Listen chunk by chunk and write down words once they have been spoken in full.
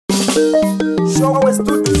Show us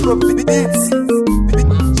to from beats.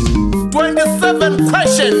 27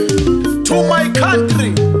 question to my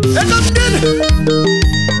country.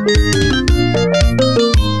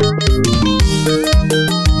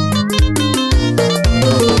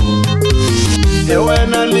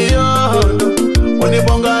 Ewena liyondo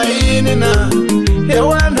unibonga ini na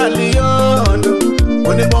ewena liyondo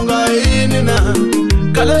unibonga ini na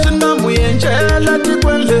kala sinamuyenjela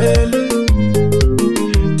tikwendlele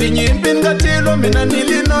tinyimpi ngatilwa mina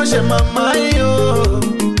nilinoshe mamayo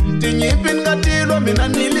tinyimpi ngatilwa mina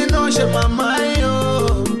nilinoshe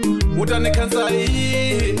mamayo utanikhansa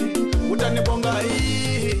yini utanibonga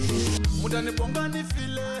yini utanibonga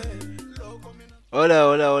nifile.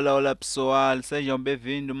 Olá pessoal, sejam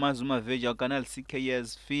bem-vindos mais uma vez ao canal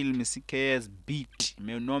CKS Film, CKS Beat.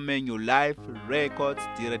 Meu nome é New Life Records,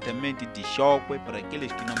 diretamente de Choque, para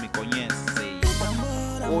aqueles que não me conhecem.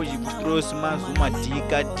 Hoje vos trouxe mais uma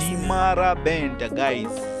dica de MARRABENTA,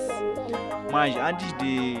 guys. Mas antes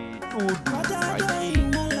de tudo, aqui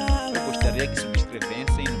eu gostaria que se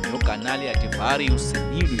inscrevessem no meu canal e ativarem o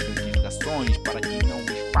sininho de notificações para que não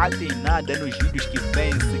vos faltem nada nos vídeos que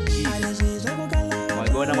vêm seguir.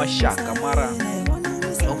 Agora uma chaca, mara.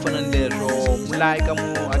 Não falando de like,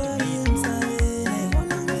 ati vídeo,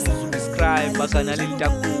 subscribe, para o canal ele tá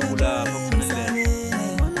cura,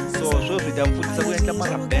 so vida mfutisa kuyenza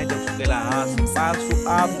MARRABENTA kusukela hansi passo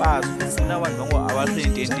a passo. Kuna vanhu vangu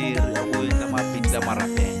avaswientenderi akuyenza mabhithi la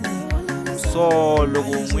MARRABENTA. So loko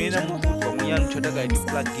n'wina mufuthi van'wanyana chotaka hi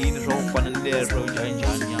ti-plugin swa ku fana ni leswo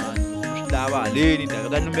njhaninjhani mi swi lava haleni ta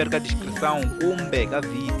veka numero ka description kumbe ka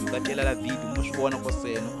video ka tlela la video mi swi vona ko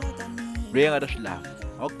seno loyi a nga ta swi lava.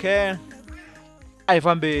 Okay, a hi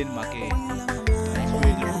fambeni makeni.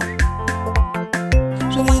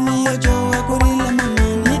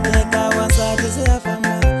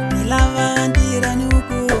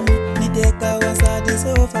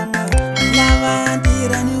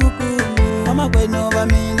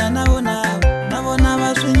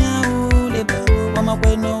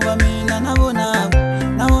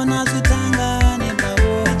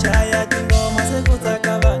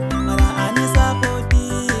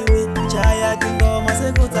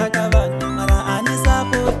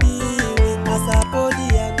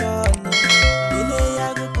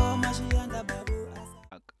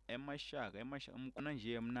 Emashaka mkona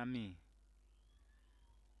nje mnami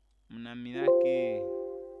yake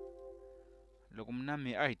loko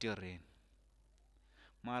mnami a hi tirheni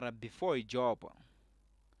mara before hi job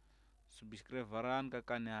subscribe ka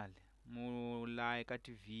kanal mu like ka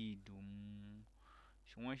ti-video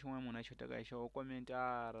xin'wana munhu a xotaka hi xo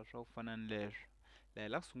komentara swa ku fana ni leswo la hi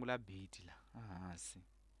la ku sungula beat la hansi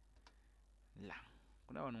la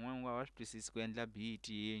ku na vanhu van'wana va swi twisisi ku endla beat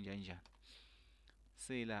njhani.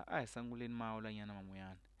 Se la a hi sanguleni mawula nyana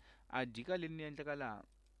man'wanyana a dika leyi ni endleka laha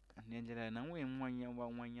ni endlela na n'wina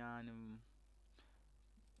van'wanyana mi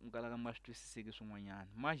kalaka mi nga swi twisiseki swin'wanyana.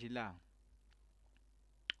 Manjhe laha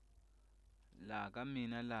ka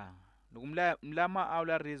mina laha loko mi la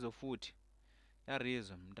maawula rizo futhi ya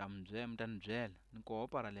rizo mi ta ni byela ni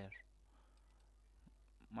kohopara leswo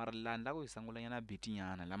mara laha ni la ku hi sangula nyana beat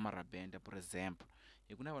nyana la MARRABENTA for example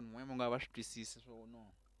hi ku na vanhu van'wana va nga va swi twisisi swo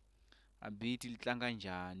no a beat li tlanga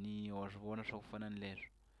njhani or swi vona swa ku fana ni leswo.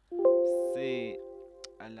 Se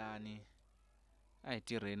alani a hi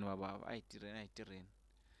tirheni vabava, a hi tirheni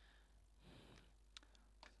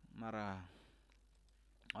mara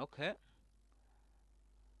okay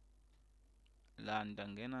la ni ta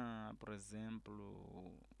nghena for example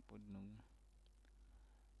ni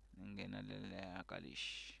nghena leleya ka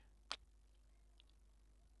lexi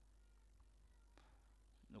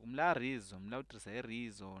loko mi la rizo mi la ku tirhisa hi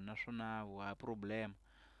rizo naswona wa problem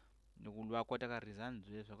loko lwa kota ka rizo a ni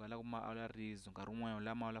byeli swa ku la ku maawula rizo nkarhi wun'wana u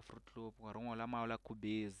la maawula Fruit Loop nkarhi wun'wana u la maawula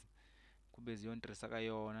khubezi yo ni tirhisaka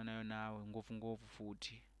yona na yona ngopfungopfu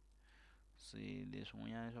futhi. Se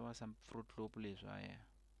leswin'wanyana swa va Fruit Loop leswi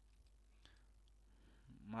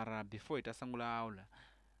mara before hi ta sungula awula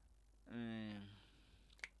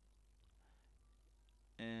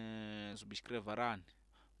subscribe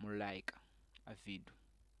mu like a video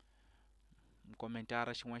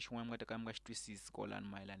komentara xin'wana mi nga ta ka mi nga xi twisisi kolani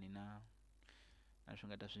mayelani na swi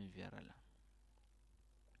nga ta swi vyera la.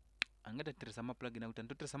 A nga ta tirhisa maplugin kutani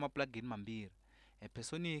to tirhisa maplugin mambirhi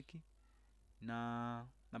epersonic na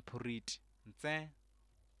purity ntsena.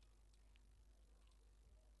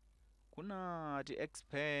 Ku na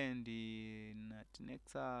ti-expand na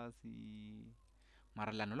ti-nexus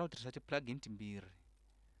mara lani u la ku tirhisa ti-plugin timbirhi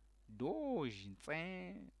doji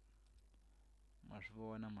ntsena ma swi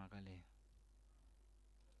vona mhaka leyi.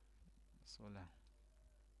 So la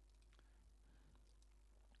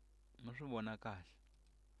ma swi vona kahle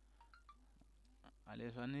a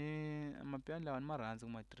leswi a ni mapiano lawa ni ma rhandzi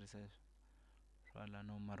ku ma tirhisa leswi swa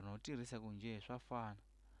lano mara no tirhisa ku njhe swa fana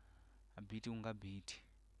a beat ku nga beat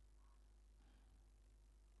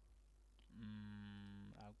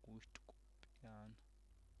acoustic piano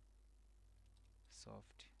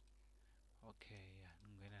soft okay ya ni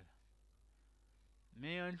nghena la me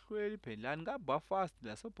nhlweli phela la ni nga ba fast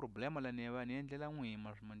la so problema la ni va ni endlela n'wi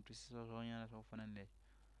ma swi man twisisa swonyana swa ku fana ni leswi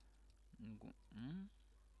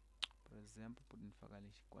for example put ni faka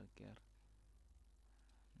lexi kwalekere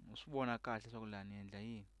u swi vona kahle swa ku la ni endla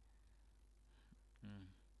yini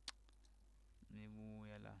ni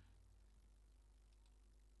vuya la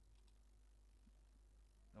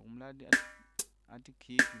loko mladi a ti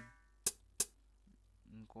kick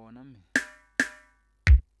ni kona mi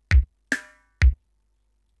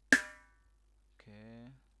okay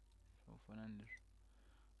swo fana ni leswi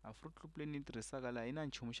a fruit loop leyi ni yi tirhisaka la yi na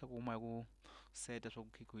nchumu xa ku huma hi ku seta swa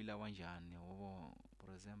ku kick yi lava njhani for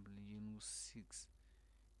example yi ni 6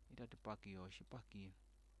 yi ta ti paki yo xi pakini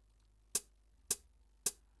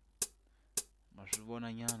ma swi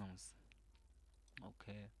vona nyana mos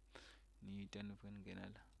okay ni ta ni fane nghena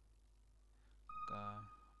la ka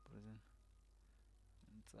present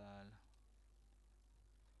ntsala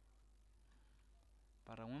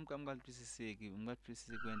para n'wini ka mi nga twisiseki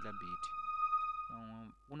ku endla beat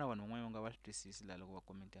ku na vanhu van'wana va nga va swi twisisi la loko va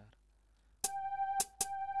komentara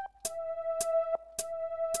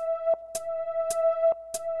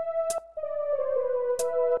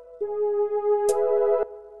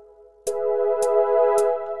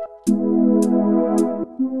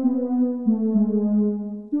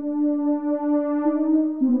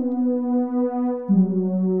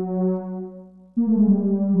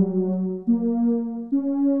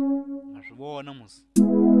ma swi vona mos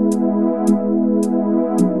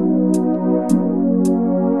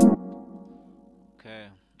okay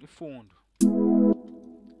ifundo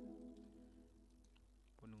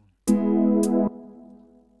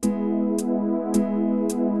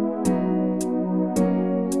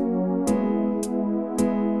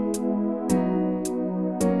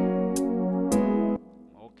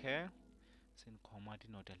okay se ni khoma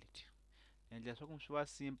tinota leti ni endla swa ku swi va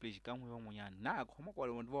simple xikan'we van'wanyana na khoma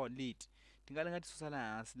kwale vo leti ti nga ti susa la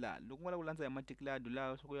hansi la loko nga la ku landza hi matikulado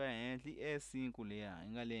laha swa ku ya henhla e5 leya yi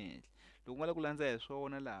nga le henhla loko nga la ku landza hi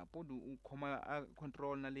swona laha podi u khoma a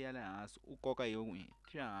control na leya le hansi u koka hi n'wi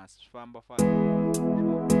swi hansi swi famba famba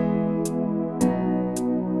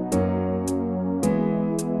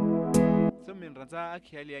so mi rhandza a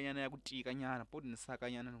khiya leya nyana ya ku tika nyana podi ni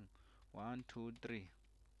saka nyana 1 2 3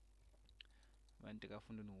 va ni teka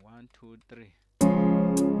fundo ni 1 2 3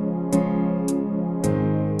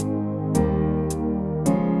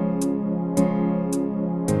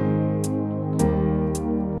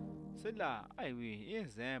 la ayiwi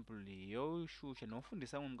example leyi yo shusha no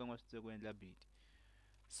fundisa n'wi mukanga swi ku endla beat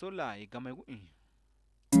so la hi gama hi ku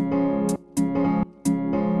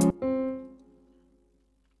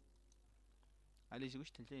a lexi ku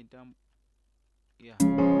xitenhle hi ntambu ya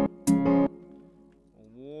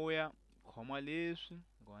vuya khoma leswi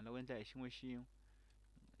ku endla hi xin'we xin'we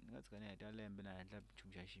ni nga tshika ni heta lembe na endla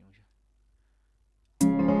nchumu xa xin'we xa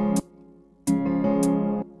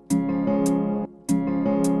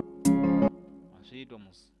switwa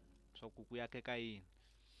mos swa ku yakeka yini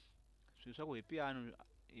swilo swa ku hi piano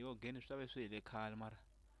hi ogeni swi ta ve swi hele khale mara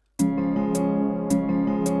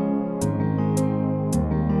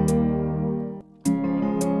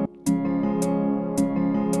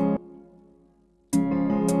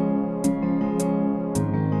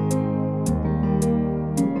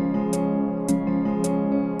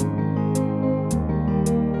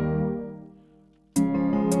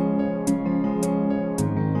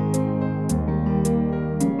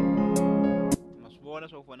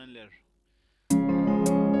swa ku fana ni leswi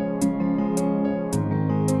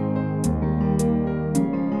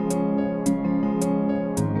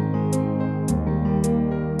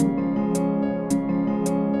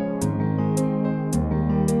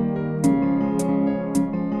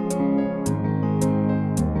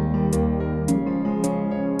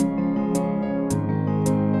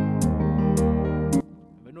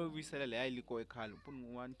veno vuyisela leya yi liko ekhale puni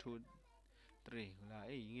 1 2 3 la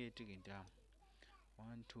yi nge tiki ntamu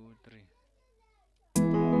 1 2 3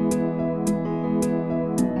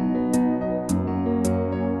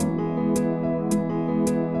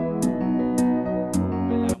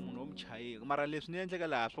 munhu omchayeki mara leswi ni endleka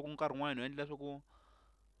laha swa ku nkarhi wun'wana no endla swa ku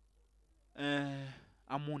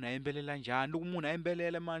a munhu a yimbelela njhani loko munhu a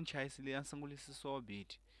yimbelela mani chayisi leyi a sungulisi so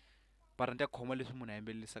beat para ni ta khoma leswi munhu a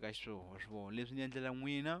yimbelelisaka xiswona swi vona leswi ni endlela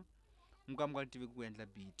n'wina mukama tivi ku endla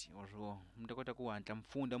beat or mi ta kota ku hatla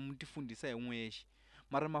mfunda mi tifundhisa hi n'wexe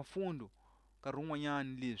mara mafundo nkarhi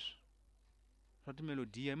wun'wanyani leswi swa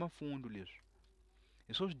timelodiya i mafundo leswi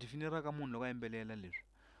hi swo swi definiraka munhu loko a yimbelela leswi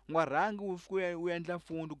u nga rhangi u fika u endla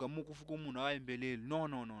fundo gamuka u fika munhu a yimbeleli no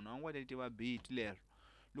a nga ta tiva beat lero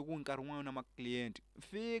loko nkarhi wun'wana na ma-client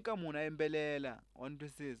fika munhu a yimbelela wa ni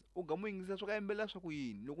twisisa u gamu yingisa swo ka yimbelela swa ku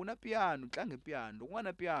yini loko na piano tlangi piano loko u nga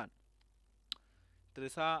na piano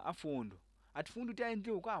tirhisa a fundo a tifundo ti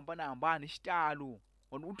endliwa ku hambanahambana hi xitalo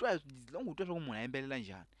u twa u twa swa ku munhu a yimbelela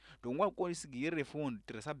njhani loko u nga konisi giri hi fundo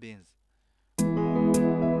tirhisa benzi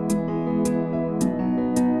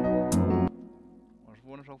wa swi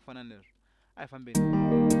vona swa ku fana na leswi a hi fambeni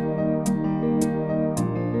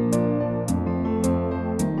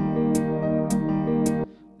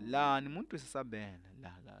laha ni munhu twisisa bene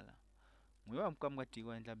la n'wi va mukama ka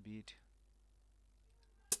tiko endla beat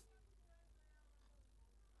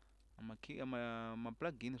ma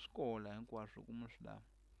plugin swi kola hinkwaswo ku mi swi lava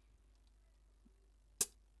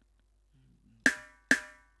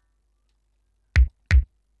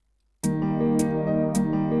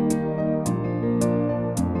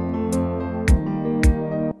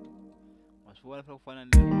wa swi vona swa ku fana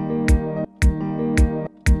na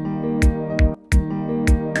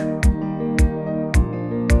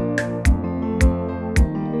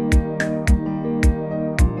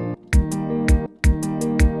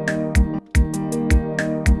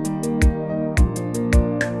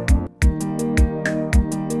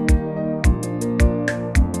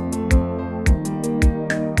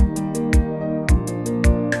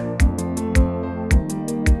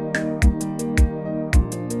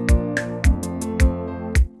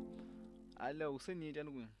useniyita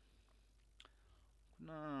ni ku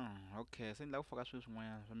na okay se ni lava ku faka swilo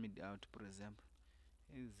swin'wanyana swa mid out for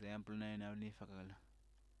example na yena ni faka la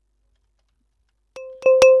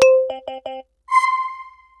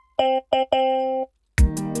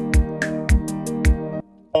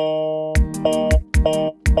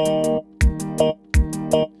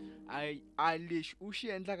a lexi u xi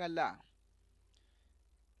endlaka la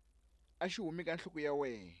a xi humi ka nhloko ya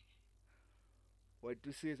wena wa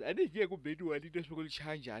twisisa a ni nge ku bediwa ni leswi ku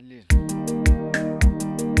lichanja le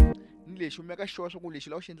ni lexi umeka sure swa ku lexi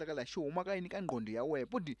la u xi endlaka la xi huma ka yini ka ngqondo ya wena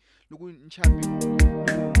podi loko nchapi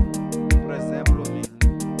for example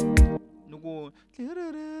loko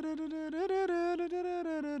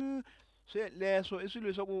swi leswo i swilo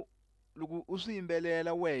leswaku loko u swi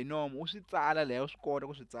yimbelela wehe hi nomo u swi tsala leha u swi kota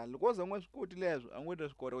ku swi tsala loko u za u nga swi koti leswo a ngo ta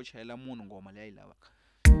swi kota ku chayela munhu ngoma leyi a yi lavaka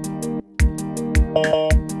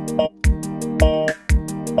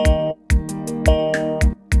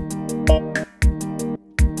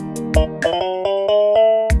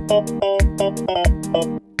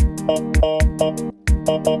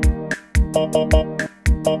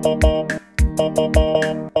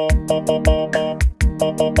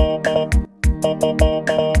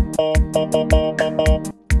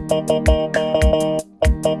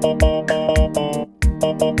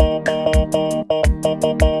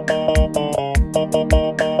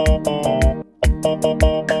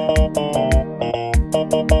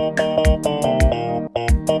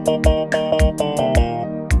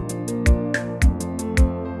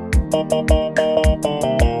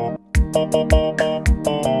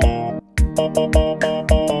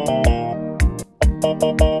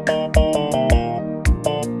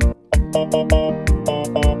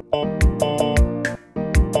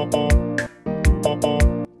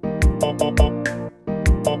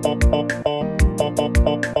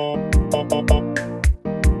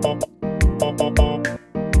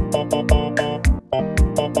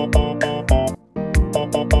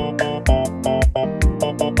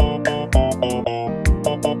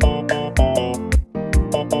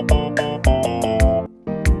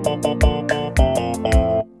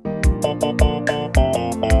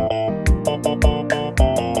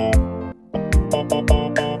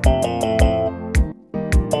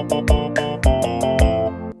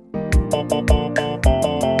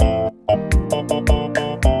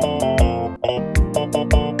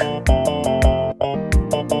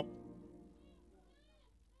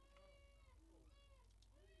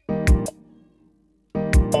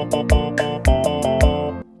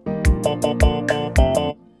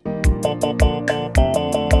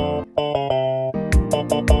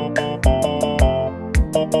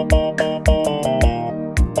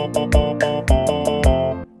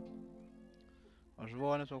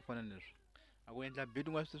swivona swa ku fana leswi a ku endla beat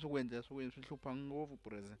nga swi swi ku endla swi hlupha ngopfu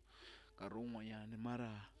purese nkarhi wun'wanyani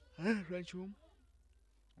mara swa nchumu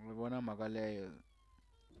u vona mhaka leyo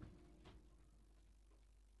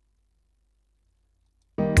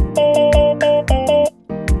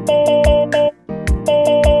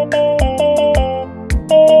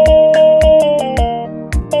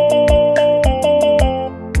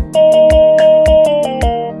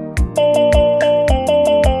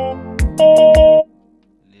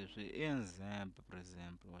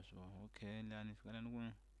Okay, lani fikana ku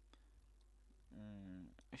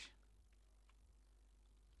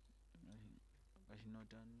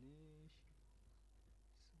Kashinota unleash.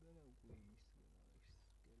 Sigala ukuyisela.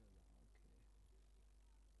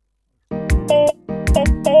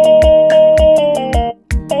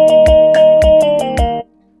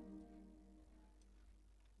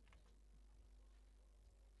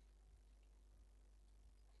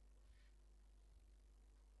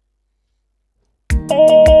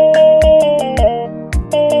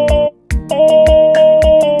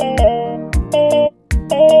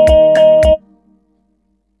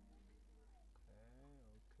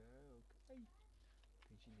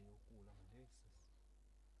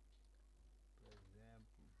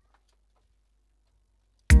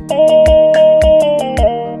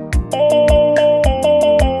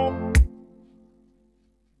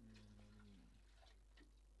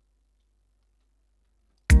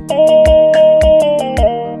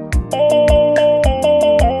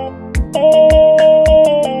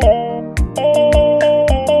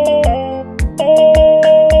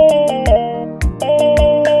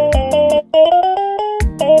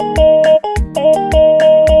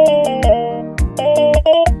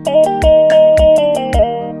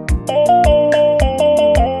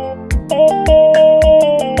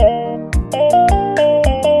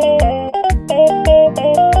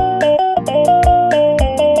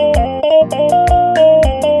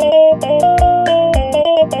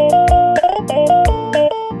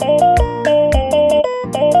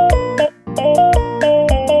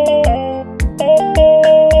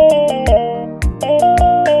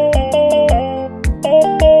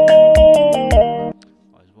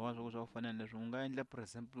 For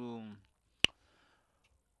example,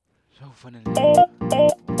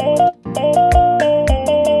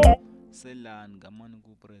 selani ngamani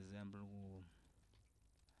ku for example ku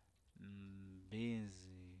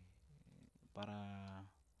benzi para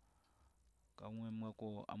kan'we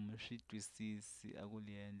mwako a mi swi twisisi a ku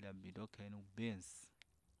li endla bit okay ni ku benzi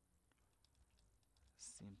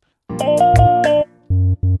simple.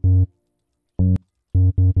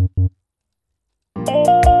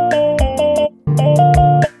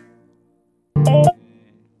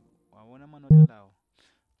 Wawona manota lawa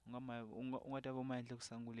u nga ta va ma endle ku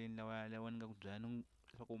sunguleni lawa ni nga ku byela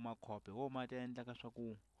leswaku ma copy wo ma ta endla ka swa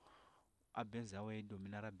ku a benzi ya wena yi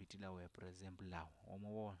domina ra biti lawa for example lawa wa ma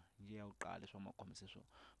vona njhe ya ku qala leswaku ma khomise swona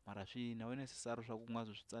mara swi na wena necessary swa ku nga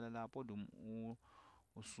ze swi tsalela podi u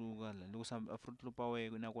suka la loko a fruit loop wa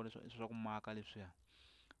wena na kona swa ku maka leswiya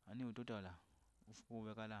a ni u to tala u fika u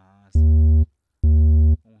veka laha hansi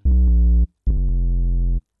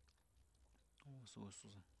susa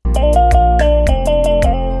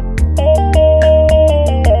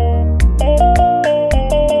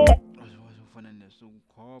fana leswi ku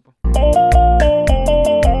khopa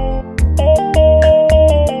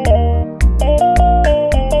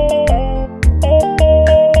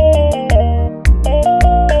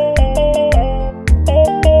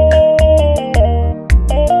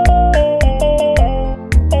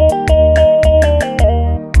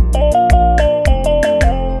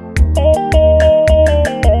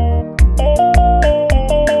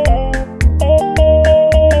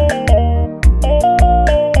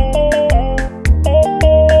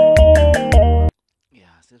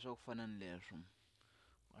kufana leswo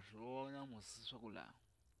wa swi vona musi swa ku la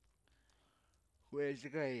wexe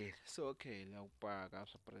ka yini so okay la ku paka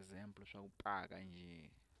swa for example swa ku paka nje ni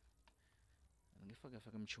nge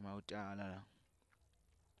faka michumu yo tala la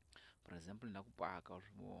for example la ku paka wa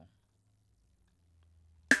swi vona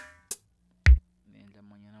ni endla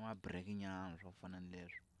manyana ma break nyana swa ku fana ni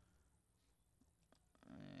leswo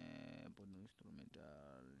bono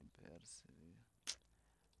instrumental perse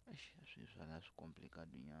swi swa la swi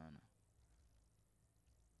complicated nyana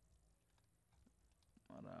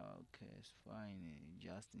mara okay it's fine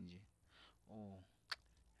just nje oh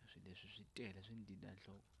swi leswi swi tele swi ndida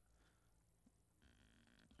nhloko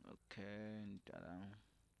okay ni tala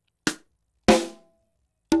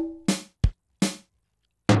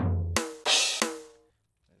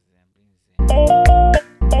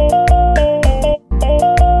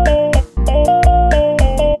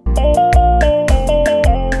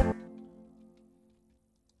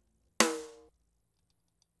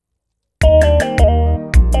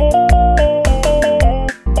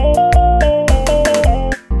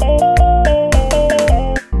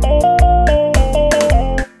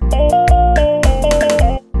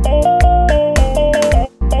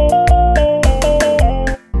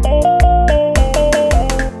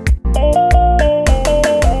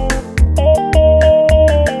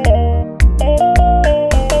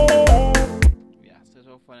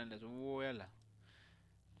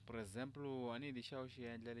example a ni lexawu xi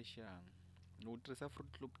endla lexiyani loko u tirhisa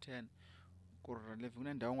Fruit Loop 10 ku ri levi ku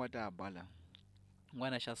na ndhawu nga ta bala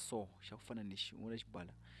n'wana xa so xa ku fana lexi u nga xi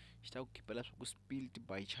bala xi ta ku khipela swa ku spilled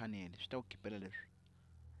by channel swi ta ku khipela leswi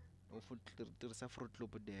loko futhi tirhisa Fruit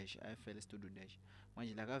Loop dash IFL Studio dash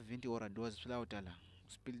manje la ka 20 or doors swi lava u tala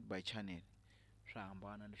spilled by channel swa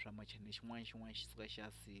hambana leswi swa machannel xin'wana xi suka xi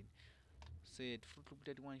yasile se Fruit Loop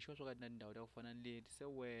tin'wana xo swo ka na tindhawu ta ku fana ni leti se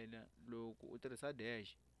wena loko u tirhisa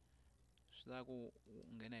dash swi lava ku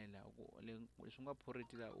u nghena hi laha ku leswi nga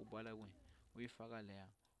phuriti laha u bala ku u yi faka leya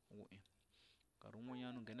u nkarhi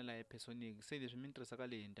wun'wanyana u nghena laha epersonic se leswi mi ni tirhisaka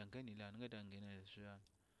leyi ni ta nghena hi laha ni nga ta nghena leswiyani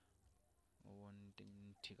u vona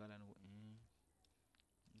ni thika lani ku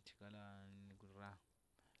ni thika lani ku ra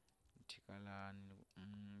ni thika lani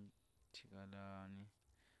ni ku thika lani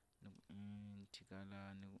ni ku ni thika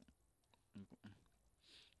lani ku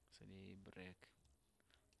se leyi break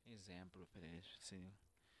example phela leswi se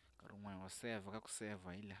nkarhi wun'wanyana wa save ka ku save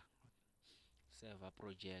hi laha save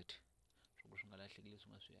project swa ku swi nga lahleki leswi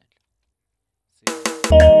nga swi endla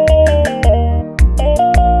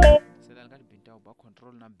se la ka tibini ta ku ba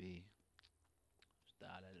control na B swi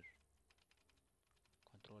tala leswi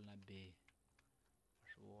control na B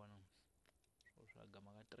swi vona swa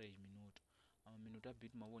gama ka 3 minuto minuto a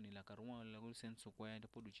bit mavoni la nkarhi wun'wana loko se nsukwenda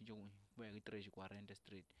po du cinca ku va ya ka 3:40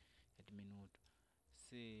 straight ya timinuto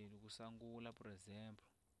se loko sangula for example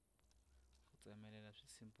ku tsemelela swi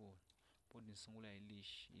simple po ni sungula hi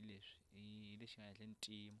lexi nga henhla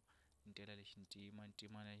ntima ni tela lexi ntima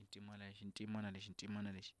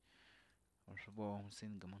na lexi wa swi vona se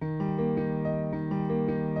ni gama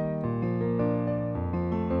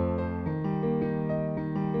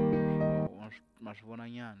ma swi vona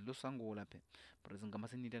nyana lo sangula phe but ngama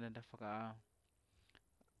se ni tela ni ta faka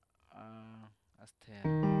a star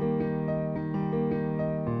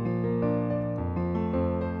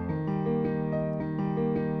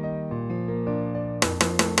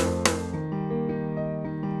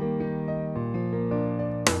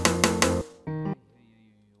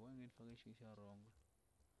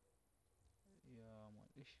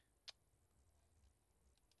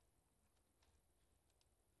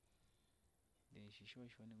lexi xi va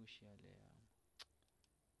xi fanele ku xi ya leha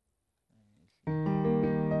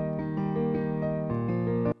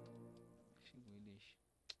xi lexi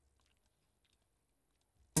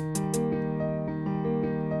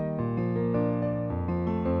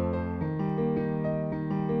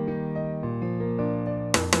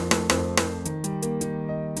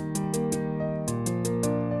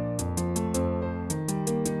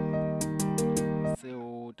se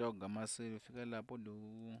u ta gama se fika lapo do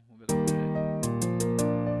u veka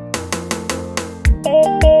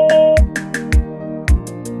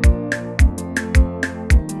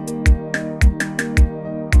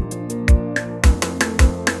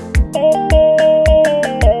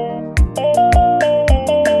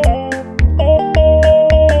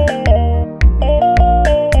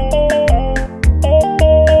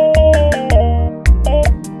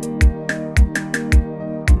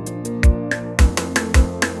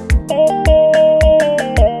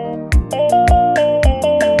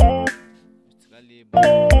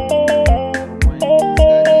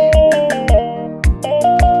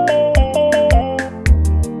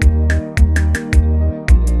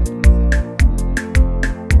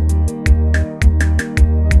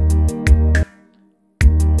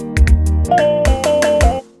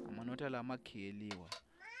ma khiyeliwa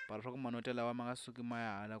para swa ku manota lawa ma nga suki ma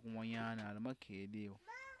ya hala kun'wanyana hala ma khiyeliwa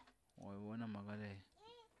wa vona mhaka leyi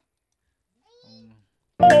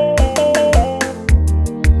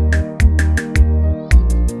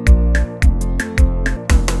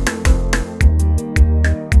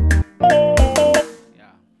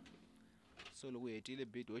ya so loko u hetile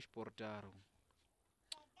bit wa xiportaro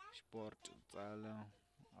xiport tsala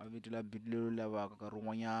a vito la bit leyi lavaka nkarhi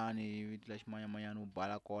wun'wanyani vito la ximanyamanyana u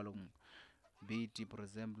bala kolo beat for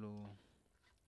example